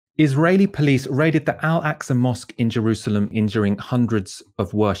Israeli police raided the Al-Aqsa Mosque in Jerusalem, injuring hundreds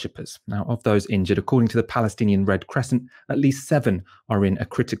of worshippers. Now, of those injured, according to the Palestinian Red Crescent, at least 7 are in a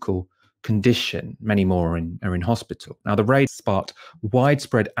critical condition. Many more are in hospital. Now, the raid sparked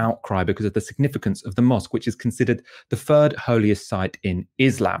widespread outcry because of the significance of the mosque, which is considered the 3rd holiest site in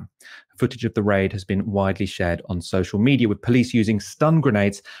Islam. Footage of the raid has been widely shared on social media, with police using stun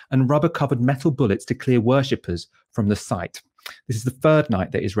grenades and rubber-covered metal bullets to clear worshippers from the site. This is the 3rd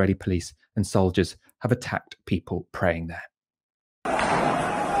night that Israeli police and soldiers have attacked people praying there.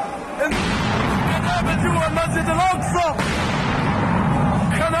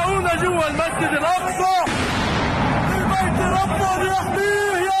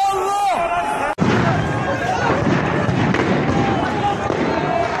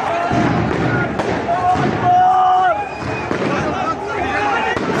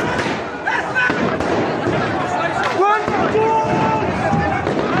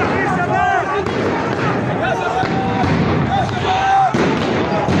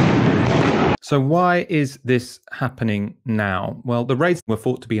 So why is this happening now? Well, the raids were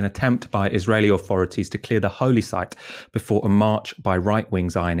thought to be an attempt by Israeli authorities to clear the holy site before a march by right-wing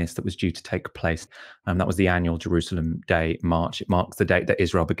Zionists that was due to take place. That was the annual Jerusalem Day March. It marks the date that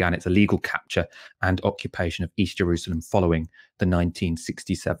Israel began its illegal capture and occupation of East Jerusalem following the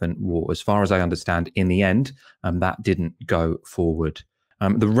 1967 war. As far as I understand, in the end, that didn't go forward.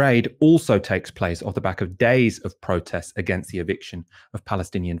 The raid also takes place off the back of days of protests against the eviction of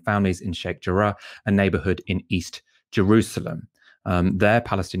Palestinian families in Sheikh Jarrah, a neighborhood in East Jerusalem. There,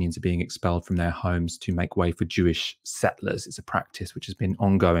 Palestinians are being expelled from their homes to make way for Jewish settlers. It's a practice which has been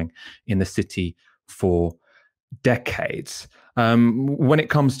ongoing in the city for decades. When it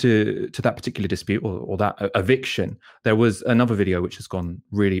comes to that particular dispute or that eviction, there was another video which has gone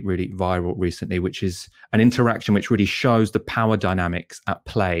really viral recently, which is an interaction which really shows the power dynamics at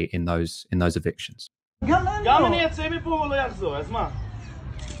play in those evictions.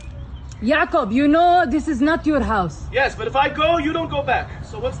 Jacob, you know this is not your house. Yes, but if I go, you don't go back.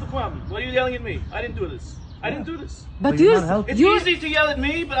 So what's the problem? Why are you yelling at me? I didn't do this. I didn't do this. But it's easy to yell at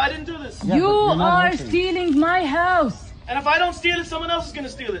me, but I didn't do this. You are stealing my house. And if I don't steal it, someone else is going to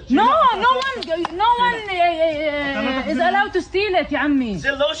steal it. No one is allowed to steal it, ya ammi.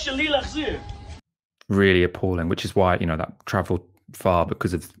 Really appalling, which is why, that traveled far,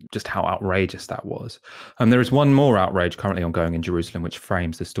 because of just how outrageous that was. There is one more outrage currently ongoing in Jerusalem, which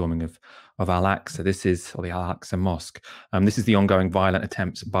frames the storming of Al-Aqsa. This is the Al-Aqsa Mosque. This is the ongoing violent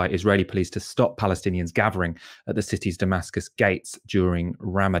attempts by Israeli police to stop Palestinians gathering at the city's Damascus gates during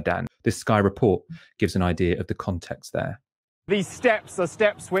Ramadan. This Sky report gives an idea of the context there. These steps are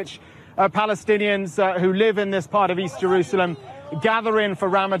steps which Palestinians who live in this part of East Jerusalem gather in for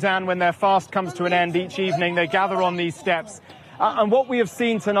Ramadan. When their fast comes to an end each evening, they gather on these steps. And what we have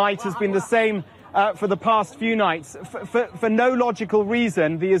seen tonight has been the same for the past few nights. For no logical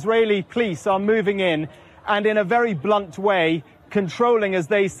reason, the Israeli police are moving in and in a very blunt way controlling, as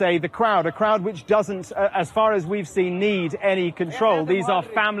they say, the crowd, a crowd which doesn't, as far as we've seen, need any control. These are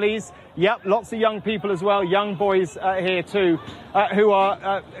families, yep, lots of young people as well, young boys here too, who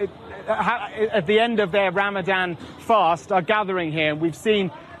are at the end of their Ramadan fast are gathering here. We've seen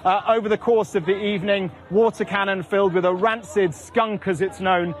over the course of the evening, water cannon filled with a rancid skunk, as it's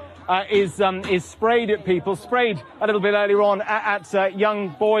known, is sprayed at people, sprayed a little bit earlier on at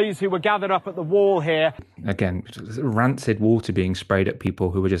young boys who were gathered up at the wall here. Again, rancid water being sprayed at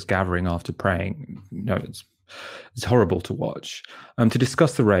people who were just gathering after praying. It's horrible to watch. To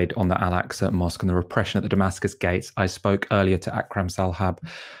discuss the raid on the Al-Aqsa Mosque and the repression at the Damascus gates, I spoke earlier to Akram Salhab,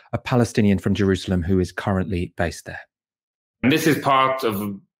 a Palestinian from Jerusalem who is currently based there. And this is part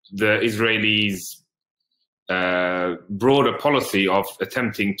of the Israelis' broader policy of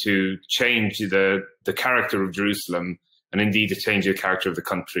attempting to change the character of Jerusalem and indeed to change the character of the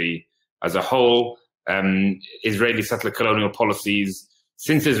country as a whole. Israeli settler colonial policies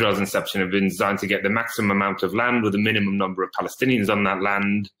since Israel's inception have been designed to get the maximum amount of land with a minimum number of Palestinians on that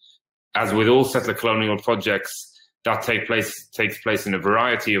land. As with all settler colonial projects, that takes place in a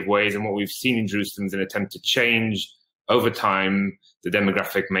variety of ways. And what we've seen in Jerusalem is an attempt to change over time the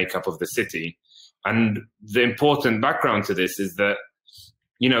demographic makeup of the city. And the important background to this is that,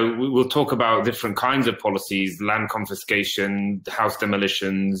 we'll talk about different kinds of policies, land confiscation, house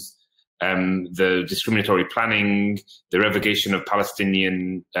demolitions, the discriminatory planning, the revocation of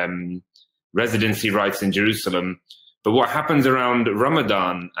Palestinian residency rights in Jerusalem. But what happens around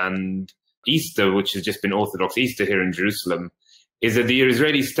Ramadan and Easter, which has just been Orthodox Easter here in Jerusalem, is that the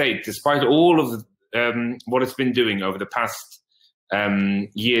Israeli state, despite all of what it's been doing over the past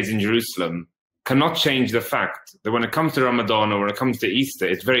years in Jerusalem, cannot change the fact that when it comes to Ramadan or when it comes to Easter,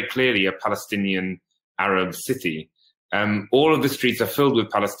 it's very clearly a Palestinian Arab city. All of the streets are filled with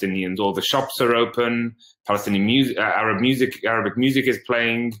Palestinians. All the shops are open. Palestinian music, Arabic music is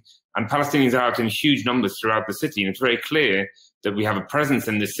playing, and Palestinians are out in huge numbers throughout the city. And it's very clear that we have a presence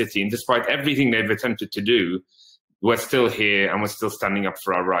in this city. And despite everything they've attempted to do, we're still here and we're still standing up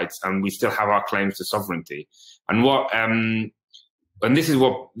for our rights, and we still have our claims to sovereignty. And this is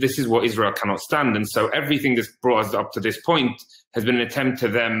what Israel cannot stand. And so everything that's brought us up to this point has been an attempt to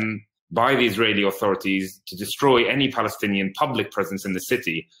them by the Israeli authorities to destroy any Palestinian public presence in the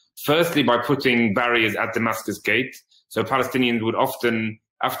city. Firstly, by putting barriers at Damascus Gate. So Palestinians would often,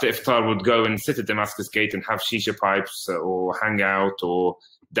 after iftar, would go and sit at Damascus Gate and have shisha pipes or hang out or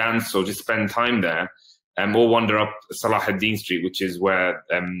dance or just spend time there, or wander up Salah ad-Din Street, which is where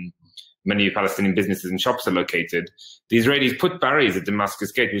many Palestinian businesses and shops are located. The Israelis put barriers at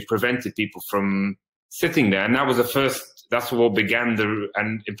Damascus Gate, which prevented people from sitting there. And that was the first, that's what began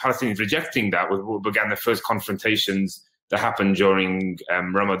and Palestinians rejecting that was what began the first confrontations that happened during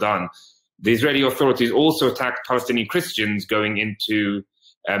Ramadan. The Israeli authorities also attacked Palestinian Christians going into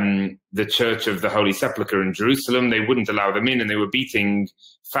the Church of the Holy Sepulchre in Jerusalem. They wouldn't allow them in, and they were beating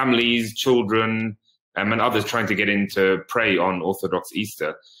families, children, and others trying to get in to pray on Orthodox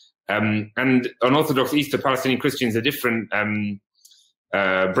Easter. And on Orthodox Easter, Palestinian Christians are different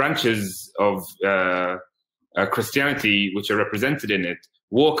branches of Christianity which are represented in it,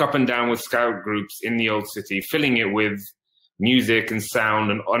 walk up and down with scout groups in the old city, filling it with music and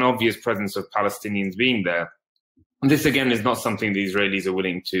sound and an obvious presence of Palestinians being there. And this, again, is not something the Israelis are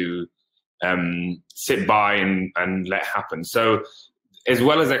willing to sit by and let happen. So as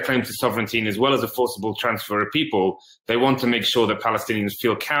well as their claim to sovereignty and as well as a forcible transfer of people, they want to make sure that Palestinians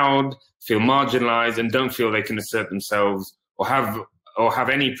feel cowed, feel marginalized, and don't feel they can assert themselves or have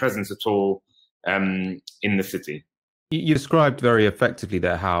any presence at all in the city. You described very effectively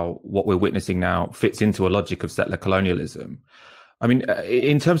there how what we're witnessing now fits into a logic of settler colonialism. I mean,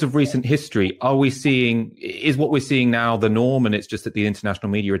 in terms of recent history, is what we're seeing now the norm, and it's just that the international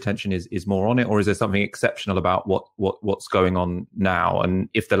media attention is more on it, or is there something exceptional about what's going on now? And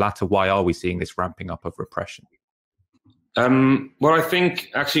if the latter, why are we seeing this ramping up of repression? Well, I think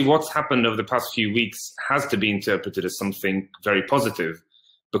actually what's happened over the past few weeks has to be interpreted as something very positive,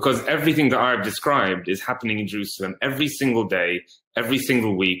 because everything that I've described is happening in Jerusalem every single day, every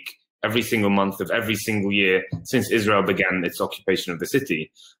single week, every single month of every single year since Israel began its occupation of the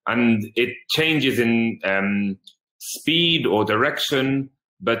city. And it changes in speed or direction,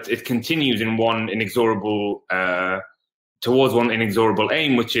 but it continues in towards one inexorable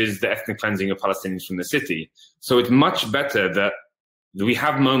aim, which is the ethnic cleansing of Palestinians from the city. So it's much better that we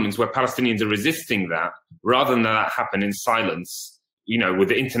have moments where Palestinians are resisting that, rather than that happen in silence, with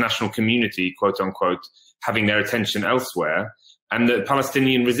the international community, quote unquote, having their attention elsewhere. And the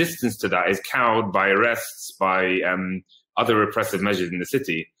Palestinian resistance to that is cowed by arrests, by other repressive measures in the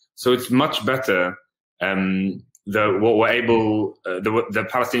city. So it's much better the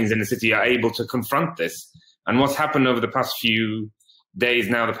Palestinians in the city are able to confront this. And what's happened over the past few days,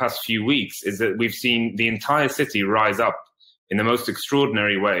 now the past few weeks, is that we've seen the entire city rise up in the most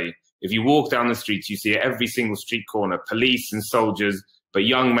extraordinary way. If you walk down the streets, you see at every single street corner police and soldiers, but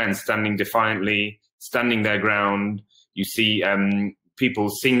young men standing defiantly, standing their ground. You see people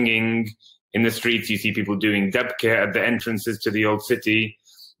singing in the streets. You see people doing debke at the entrances to the old city.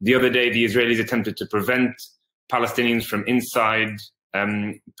 The other day, the Israelis attempted to prevent Palestinians from inside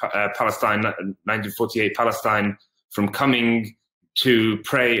Palestine, 1948 Palestine, from coming to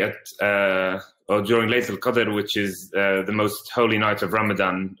pray at or during Laylat al-Qadr, which is the most holy night of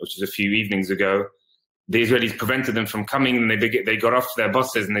Ramadan, which is a few evenings ago. The Israelis prevented them from coming, and they got off their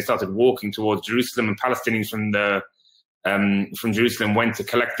buses and they started walking towards Jerusalem. And Palestinians from Jerusalem went to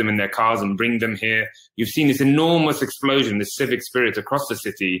collect them in their cars and bring them here. You've seen this enormous explosion, this civic spirit across the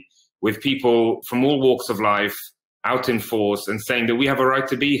city, with people from all walks of life out in force and saying that we have a right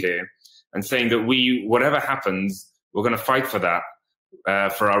to be here, and saying that whatever happens, we're going to fight for that,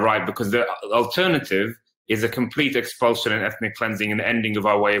 for our right, because the alternative is a complete expulsion and ethnic cleansing and the ending of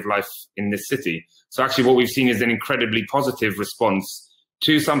our way of life in this city. So actually what we've seen is an incredibly positive response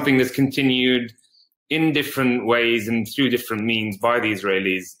to something that's continued in different ways and through different means by the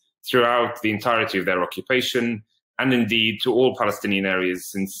Israelis throughout the entirety of their occupation, and indeed to all Palestinian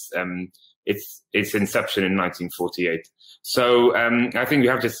areas since its inception in 1948. So I think we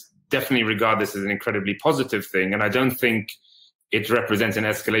have to definitely regard this as an incredibly positive thing, and I don't think it represents an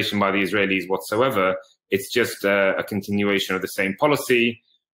escalation by the Israelis whatsoever. It's just a continuation of the same policy,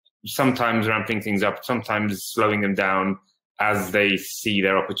 sometimes ramping things up, sometimes slowing them down, as they see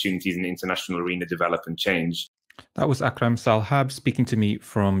their opportunities in the international arena develop and change. That was Akram Salhab speaking to me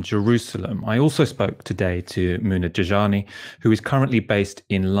from Jerusalem. I also spoke today to Muna Jajani, who is currently based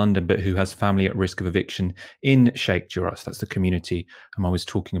in London, but who has family at risk of eviction in Sheikh Jarrah. That's the community I was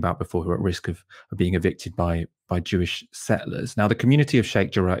talking about before, who are at risk of being evicted by Jewish settlers. Now, the community of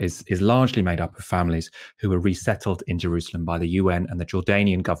Sheikh Jarrah is largely made up of families who were resettled in Jerusalem by the UN and the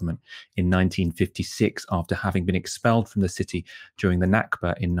Jordanian government in 1956 after having been expelled from the city during the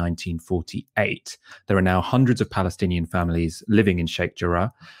Nakba in 1948. There are now hundreds of Palestinian families living in Sheikh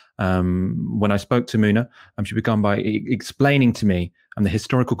Jarrah. When I spoke to Muna, she began by explaining to me the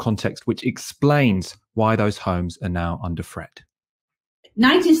historical context which explains why those homes are now under threat.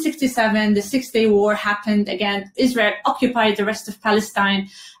 1967, the Six-Day War happened again. Israel occupied the rest of Palestine,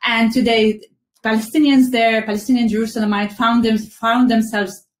 and today Palestinians there, Palestinian Jerusalemites, found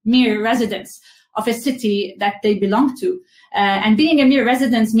themselves mere residents of a city that they belong to. And being a mere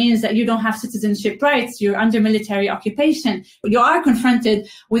resident means that you don't have citizenship rights, you're under military occupation. You are confronted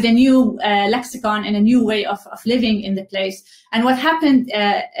with a new lexicon and a new way of living in the place. And what happened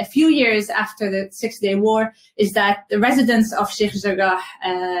a few years after the Six-Day War is that the residents of Sheikh Jarrah,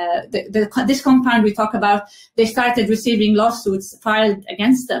 this compound we talk about, they started receiving lawsuits filed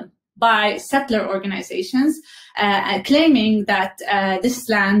against them by settler organizations, claiming that this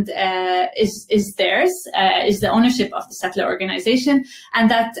land is theirs, is the ownership of the settler organization, and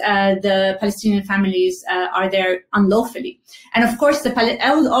that the Palestinian families are there unlawfully. And of course,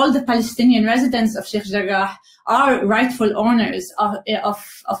 all the Palestinian residents of Sheikh Jarrah are rightful owners of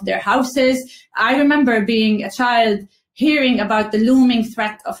their houses. I remember being a child hearing about the looming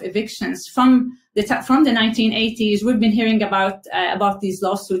threat of evictions from the 1980s. We've been hearing about these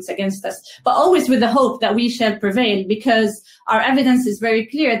lawsuits against us, but always with the hope that we shall prevail, because our evidence is very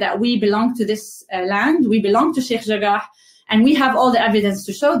clear that we belong to this land, we belong to Sheikh Jarrah, and we have all the evidence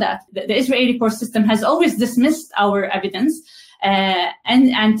to show that. The Israeli court system has always dismissed our evidence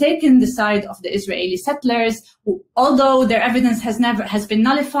and taken the side of the Israeli settlers, although their evidence has been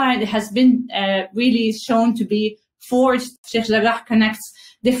nullified. It has been really shown to be forged. Sheikh Jarrah connects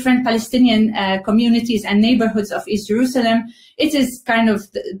different Palestinian communities and neighborhoods of East Jerusalem. It is kind of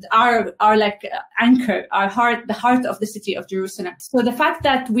our like anchor, our heart, the heart of the city of Jerusalem. So the fact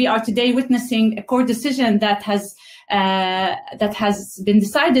that we are today witnessing a court decision that has been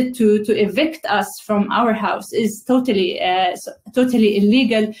decided to evict us from our house is totally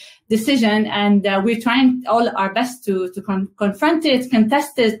illegal decision, and we're trying all our best to confront it,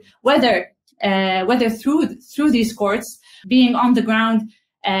 contest it, whether through these courts, being on the ground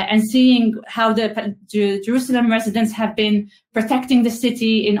and seeing how the Jerusalem residents have been protecting the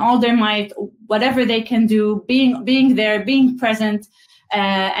city in all their might, whatever they can do, being there, being present,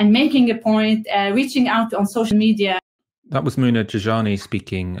 and making a point, reaching out on social media. That was Muna Jajani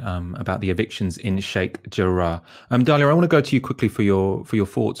speaking about the evictions in Sheikh Jarrah. Dalia, I want to go to you quickly for your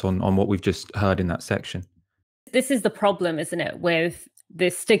thoughts on what we've just heard in that section. This is the problem, isn't it, with the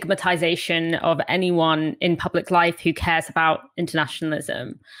stigmatization of anyone in public life who cares about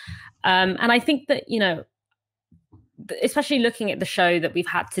internationalism. And I think that, you know, especially looking at the show that we've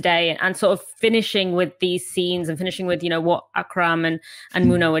had today and sort of finishing with these scenes and finishing with, you know, what Akram and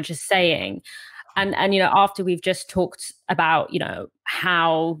Muna were just saying. And, you know, after we've just talked about, you know,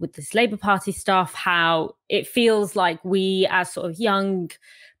 how with this Labour Party stuff, how it feels like we as sort of young,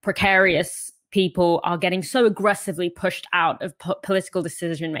 precarious people are getting so aggressively pushed out of political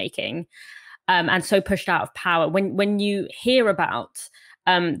decision making, and so pushed out of power. When you hear about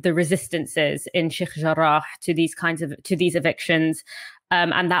the resistances in Sheikh Jarrah to these evictions,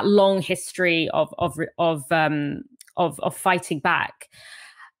 and that long history of fighting back,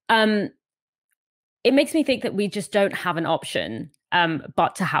 it makes me think that we just don't have an option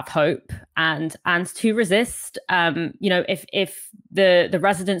but to have hope and to resist. You know, if the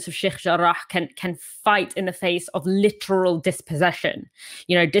residents of Sheikh Jarrah can fight in the face of literal dispossession,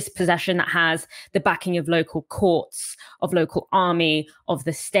 you know, dispossession that has the backing of local courts, of local army, of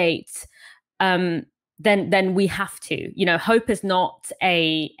the state, then we have to. You know, hope is not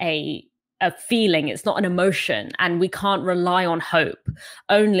a feeling, it's not an emotion, and we can't rely on hope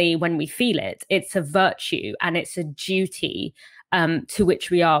only when we feel it. It's a virtue and it's a duty to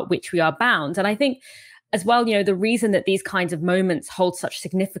which we are bound. And I think as well, you know, the reason that these kinds of moments hold such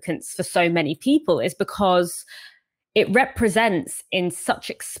significance for so many people is because it represents in such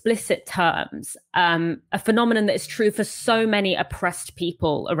explicit terms a phenomenon that is true for so many oppressed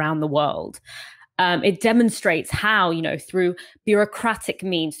people around the world. It demonstrates how, you know, through bureaucratic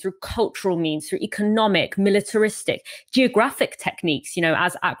means, through cultural means, through economic, militaristic, geographic techniques, you know,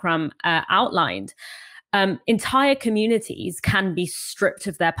 as Akram outlined, entire communities can be stripped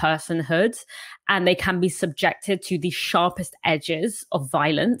of their personhood, and they can be subjected to the sharpest edges of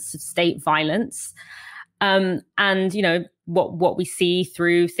violence, of state violence. And, you know, what we see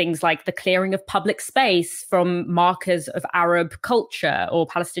through things like the clearing of public space from markers of Arab culture or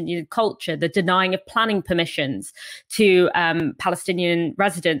Palestinian culture, the denying of planning permissions to Palestinian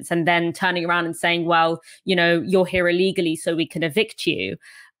residents, and then turning around and saying, well, you know, you're here illegally, so we can evict you.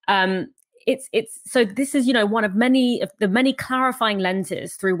 So this is, you know, one of the many clarifying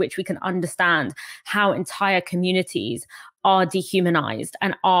lenses through which we can understand how entire communities are dehumanized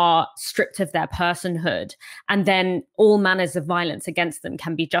and are stripped of their personhood, and then all manners of violence against them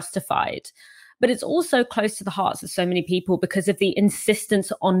can be justified. But it's also close to the hearts of so many people because of the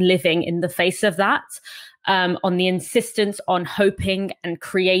insistence on living in the face of that, on the insistence on hoping and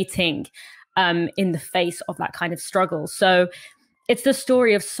creating in the face of that kind of struggle. So it's the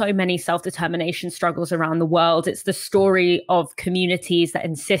story of so many self-determination struggles around the world. It's the story of communities that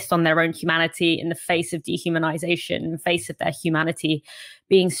insist on their own humanity in the face of dehumanization, in the face of their humanity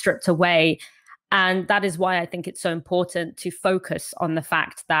being stripped away. And that is why I think it's so important to focus on the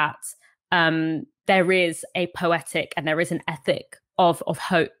fact that there is a poetic and there is an ethic of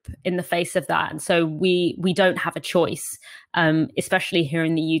hope in the face of that. And so we don't have a choice, especially here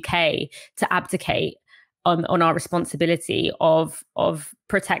in the UK, to abdicate on our responsibility of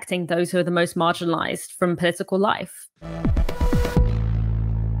protecting those who are the most marginalized from political life.